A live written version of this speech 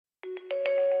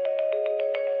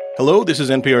Hello, this is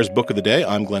NPR's Book of the Day.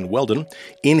 I'm Glenn Weldon.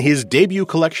 In his debut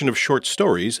collection of short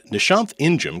stories, Nishanth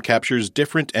Injam captures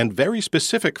different and very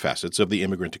specific facets of the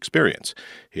immigrant experience.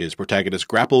 His protagonists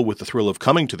grapple with the thrill of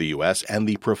coming to the U.S. and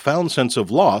the profound sense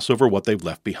of loss over what they've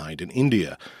left behind in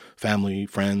India. Family,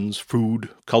 friends, food,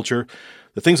 culture,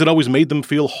 the things that always made them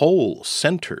feel whole,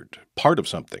 centered, part of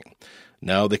something.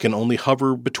 Now they can only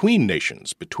hover between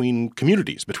nations, between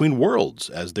communities, between worlds,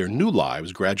 as their new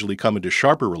lives gradually come into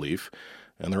sharper relief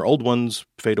and their old ones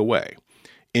fade away.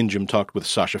 Injam talked with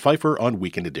Sasha Pfeiffer on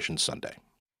Weekend Edition Sunday.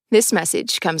 This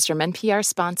message comes from NPR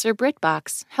sponsor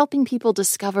BritBox, helping people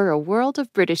discover a world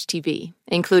of British TV,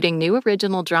 including new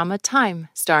original drama Time,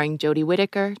 starring Jodie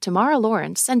Whittaker, Tamara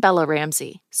Lawrence, and Bella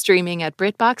Ramsey, streaming at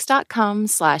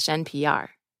BritBox.com/NPR.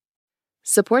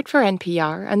 Support for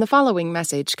NPR and the following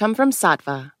message come from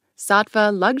Sattva.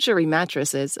 Sattva luxury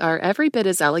mattresses are every bit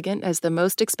as elegant as the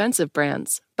most expensive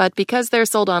brands, but because they're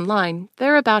sold online,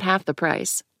 they're about half the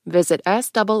price. Visit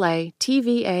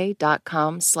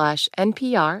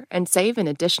SAATVA.com/NPR and save an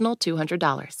additional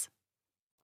 $200.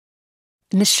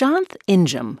 Nishanth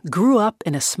Injam grew up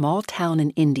in a small town in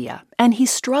India, and he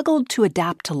struggled to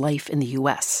adapt to life in the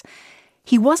U.S.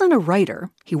 He wasn't a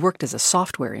writer, he worked as a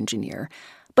software engineer,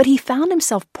 but he found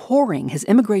himself pouring his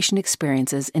immigration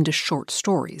experiences into short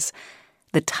stories.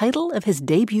 The title of his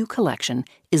debut collection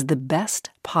is The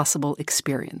Best Possible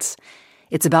Experience.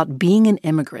 It's about being an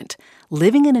immigrant,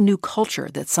 living in a new culture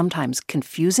that's sometimes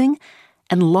confusing,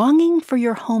 and longing for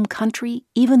your home country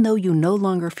even though you no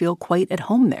longer feel quite at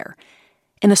home there.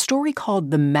 In a story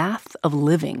called The Math of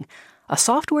Living, a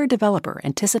software developer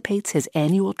anticipates his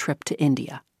annual trip to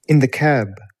India. In the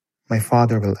cab, my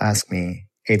father will ask me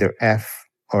either F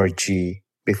or G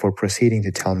before proceeding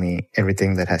to tell me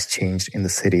everything that has changed in the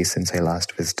city since I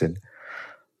last visited.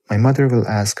 My mother will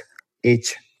ask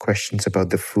H questions about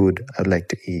the food I'd like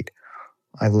to eat.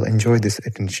 I will enjoy this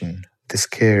attention, this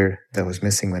care that was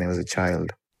missing when I was a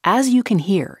child. As you can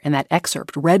hear in that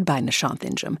excerpt read by Nishanth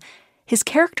Injam, his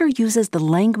character uses the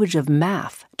language of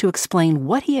math to explain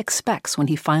what he expects when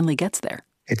he finally gets there.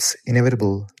 It's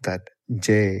inevitable that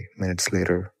J minutes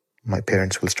later, my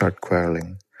parents will start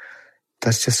quarreling.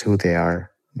 That's just who they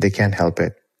are. They can't help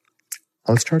it.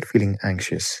 I'll start feeling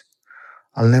anxious.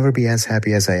 I'll never be as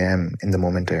happy as I am in the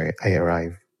moment I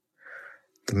arrive.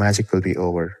 The magic will be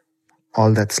over.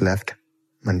 All that's left,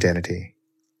 mundanity.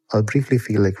 I'll briefly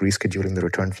feel like rescheduling the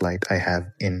return flight I have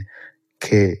in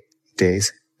K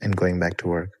days and going back to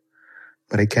work.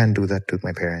 But I can't do that to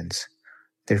my parents.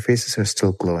 Their faces are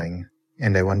still glowing,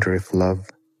 and I wonder if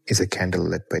love is a candle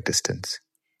lit by distance.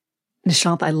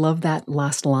 Nishanth, I love that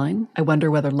last line. I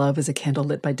wonder whether love is a candle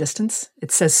lit by distance.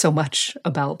 It says so much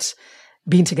about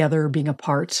being together, being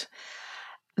apart.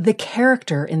 The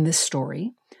character in this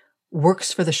story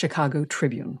works for the Chicago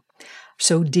Tribune.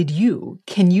 So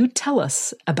can you tell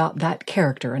us about that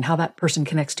character and how that person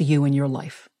connects to you in your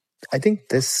life? I think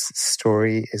this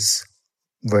story is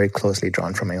very closely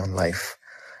drawn from my own life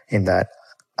in that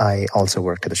I also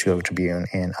worked at the Chicago Tribune,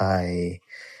 and I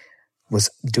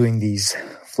was doing these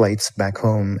flights back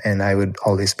home, and I would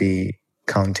always be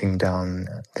counting down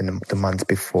the month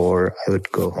before I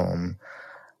would go home,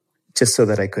 just so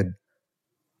that I could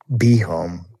be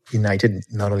home, united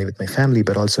not only with my family,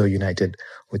 but also united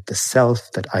with the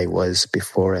self that I was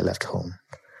before I left home.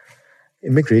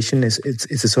 Immigration it's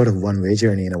a sort of one-way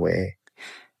journey in a way.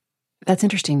 That's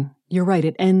interesting. You're right.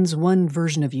 It ends one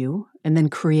version of you and then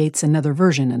creates another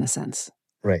version in a sense.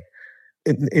 Right.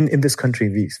 In this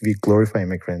country, we glorify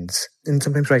immigrants, and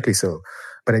sometimes rightly so.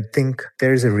 But I think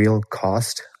there is a real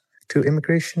cost to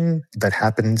immigration that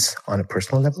happens on a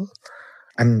personal level.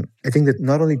 I think that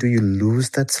not only do you lose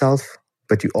that self,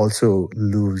 but you also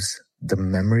lose the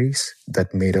memories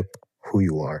that made up who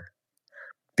you are.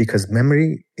 Because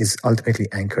memory is ultimately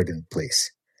anchored in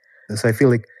place. So I feel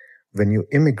like when you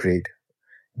immigrate,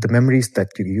 the memories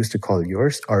that you used to call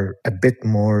yours are a bit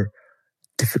more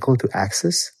difficult to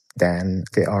access than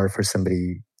they are for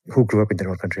somebody who grew up in their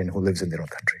own country and who lives in their own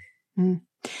country. Mm.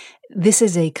 This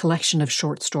is a collection of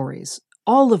short stories,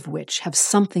 all of which have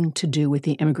something to do with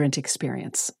the immigrant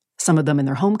experience. Some of them in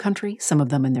their home country, some of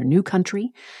them in their new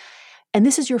country. And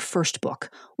this is your first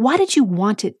book. Why did you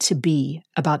want it to be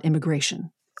about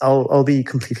immigration? I'll be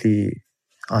completely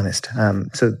honest.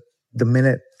 So the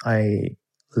minute I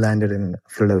landed in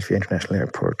Philadelphia International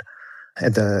Airport,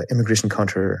 at the immigration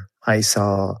counter, I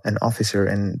saw an officer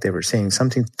and they were saying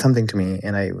something to me,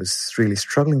 and I was really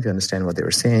struggling to understand what they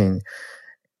were saying.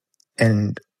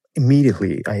 And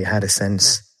immediately I had a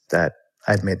sense that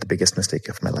I'd made the biggest mistake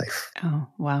of my life. Oh,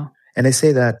 wow. And I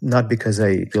say that not because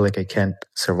I feel like I can't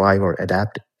survive or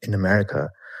adapt in America,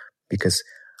 because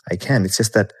I can. It's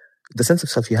just that the sense of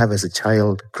self you have as a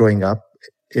child growing up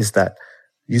is that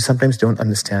you sometimes don't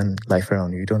understand life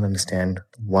around you. You don't understand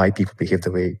why people behave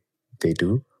the way they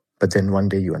do. But then one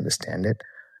day you understand it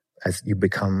as you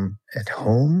become at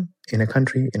home in a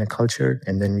country, in a culture,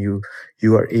 and then you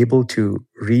are able to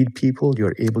read people,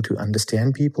 you're able to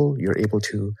understand people, you're able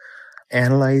to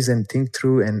analyze and think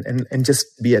through and just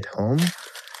be at home.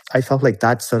 I felt like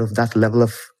that level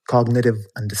of cognitive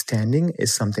understanding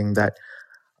is something that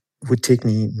would take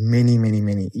me many, many,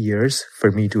 many years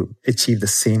for me to achieve the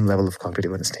same level of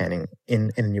cognitive understanding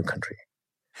in a new country.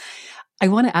 I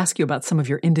want to ask you about some of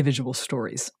your individual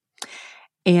stories.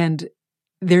 And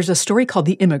there's a story called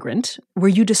The Immigrant, where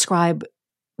you describe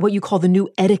what you call the new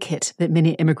etiquette that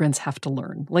many immigrants have to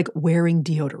learn, like wearing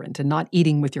deodorant and not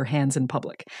eating with your hands in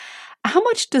public. How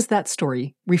much does that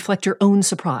story reflect your own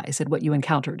surprise at what you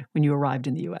encountered when you arrived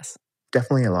in the U.S.?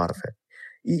 Definitely a lot of it.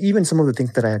 Even some of the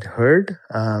things that I had heard,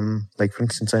 like for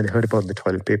instance, I'd heard about the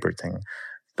toilet paper thing,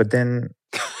 but then...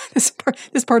 This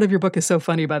part of your book is so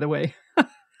funny, by the way.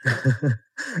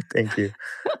 Thank you.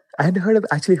 I had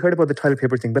actually heard about the toilet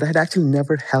paper thing, but I had actually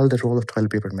never held a roll of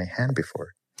toilet paper in my hand before.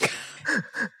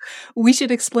 We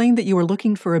should explain that you were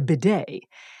looking for a bidet.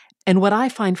 And what I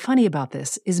find funny about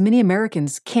this is many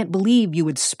Americans can't believe you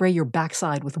would spray your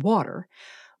backside with water,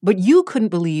 but you couldn't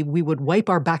believe we would wipe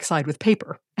our backside with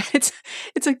paper. It's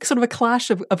a sort of a clash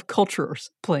of cultures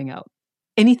playing out.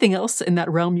 Anything else in that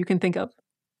realm you can think of?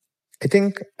 I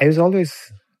think I was always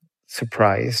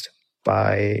surprised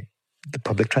by the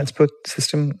public transport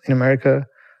system in America.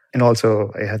 And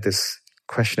also I had this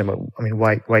question about,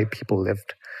 why people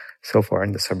lived so far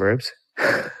in the suburbs.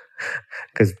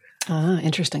 Because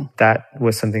interesting. That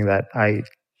was something that I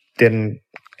didn't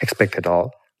expect at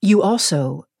all. You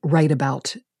also write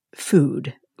about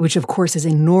food, which of course is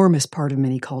an enormous part of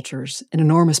many cultures, an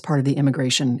enormous part of the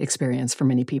immigration experience for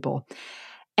many people.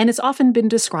 And it's often been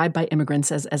described by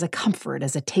immigrants as a comfort,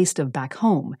 as a taste of back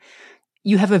home.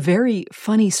 You have a very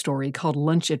funny story called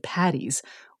Lunch at Patty's,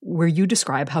 where you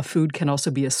describe how food can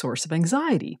also be a source of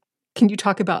anxiety. Can you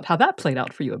talk about how that played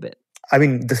out for you a bit?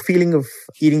 The feeling of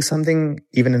eating something,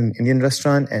 even in an Indian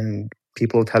restaurant, and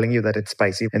people telling you that it's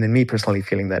spicy, and then me personally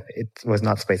feeling that it was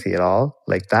not spicy at all,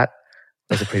 like that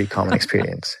was a pretty common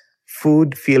experience.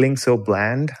 Food feeling so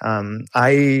bland.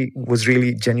 I was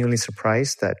really genuinely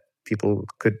surprised that people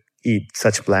could eat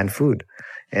such bland food.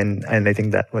 And I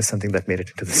think that was something that made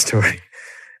it into the story.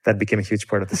 That became a huge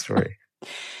part of the story.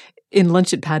 In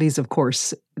Lunch at Patty's, of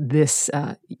course, this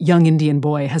young Indian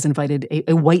boy has invited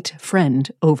a white friend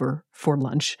over for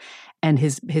lunch. And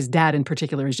his dad in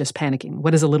particular is just panicking.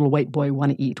 What does a little white boy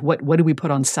want to eat? What do we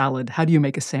put on salad? How do you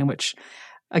make a sandwich?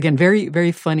 Again, very,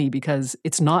 very funny because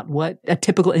it's not what a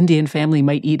typical Indian family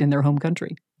might eat in their home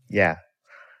country. Yeah.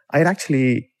 I had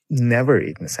actually never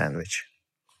eaten a sandwich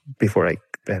before I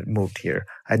moved here.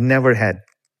 I'd never had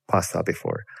pasta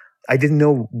before. I didn't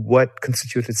know what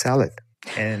constituted salad.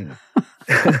 And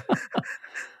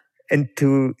and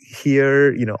to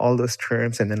hear, all those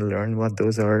terms and then learn what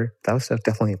those are, that was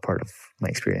definitely a part of my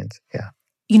experience. Yeah.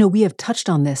 We have touched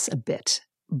on this a bit,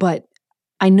 but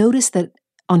I noticed that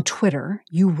on Twitter,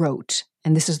 you wrote,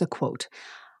 and this is the quote,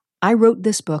 "I wrote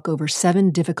this book over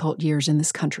 7 difficult years in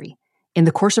this country. In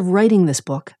the course of writing this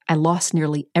book, I lost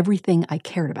nearly everything I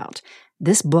cared about.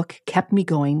 This book kept me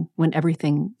going when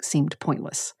everything seemed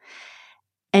pointless."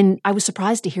 And I was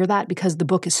surprised to hear that because the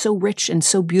book is so rich and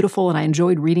so beautiful and I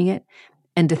enjoyed reading it.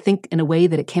 And to think in a way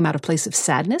that it came out of a place of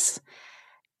sadness.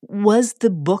 Was the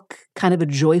book kind of a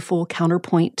joyful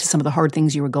counterpoint to some of the hard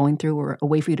things you were going through, or a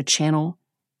way for you to channel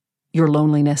your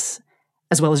loneliness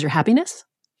as well as your happiness?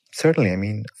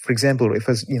 Certainly. For example, if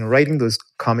I was, writing those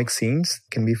comic scenes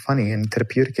can be funny and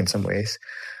therapeutic in some ways.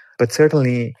 But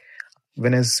certainly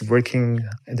when I was working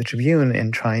at the Tribune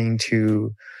and trying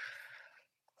to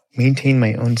maintain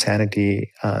my own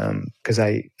sanity, because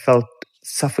I felt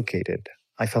suffocated.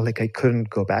 I felt like I couldn't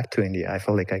go back to India. I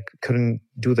felt like I couldn't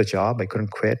do the job. I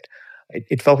couldn't quit.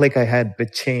 It felt like I had the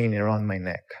chain around my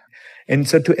neck. And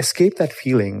so to escape that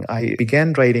feeling, I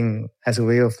began writing as a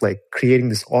way of creating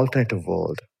this alternative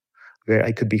world where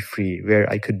I could be free, where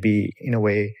I could be, in a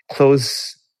way,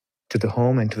 close to the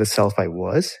home and to the self I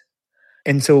was.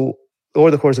 And so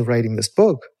over the course of writing this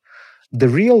book, the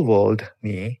real world,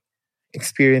 me,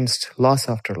 experienced loss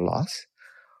after loss.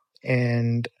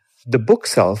 And the book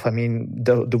self,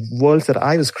 the worlds that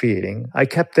I was creating, I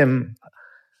kept them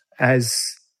as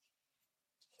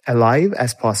alive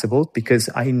as possible because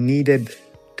I needed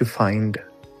to find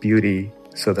beauty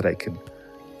so that I could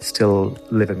still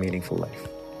live a meaningful life.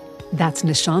 That's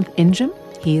Nishanth Injam.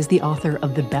 He is the author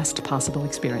of The Best Possible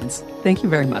Experience. Thank you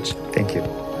very much. Thank you.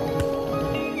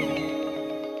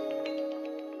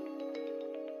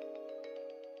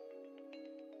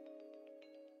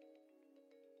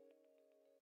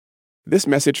 This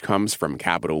message comes from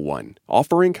Capital One,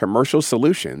 offering commercial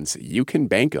solutions you can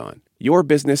bank on. Your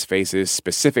business faces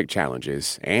specific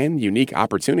challenges and unique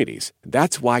opportunities.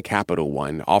 That's why Capital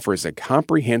One offers a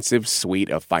comprehensive suite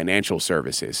of financial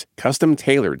services, custom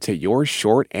tailored to your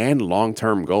short and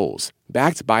long-term goals.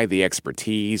 Backed by the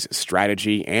expertise,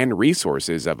 strategy, and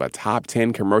resources of a top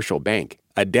 10 commercial bank,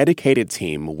 a dedicated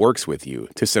team works with you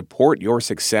to support your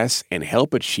success and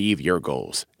help achieve your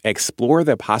goals. Explore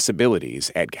the possibilities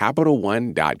at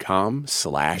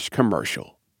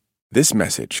CapitalOne.com/commercial. This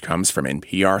message comes from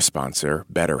NPR sponsor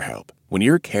BetterHelp. When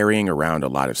you're carrying around a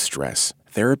lot of stress,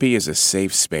 therapy is a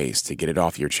safe space to get it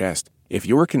off your chest. If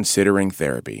you're considering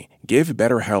therapy, give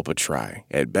BetterHelp a try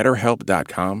at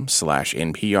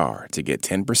BetterHelp.com/NPR to get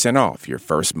 10% off your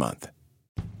first month.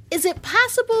 Is it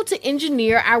possible to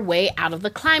engineer our way out of the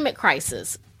climate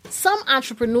crisis? Some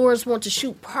entrepreneurs want to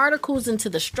shoot particles into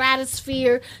the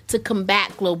stratosphere to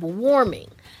combat global warming.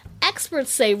 Experts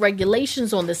say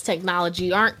regulations on this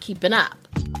technology aren't keeping up.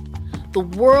 The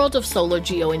world of solar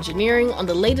geoengineering on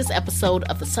the latest episode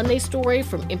of The Sunday Story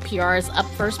from NPR's Up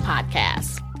First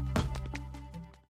podcast.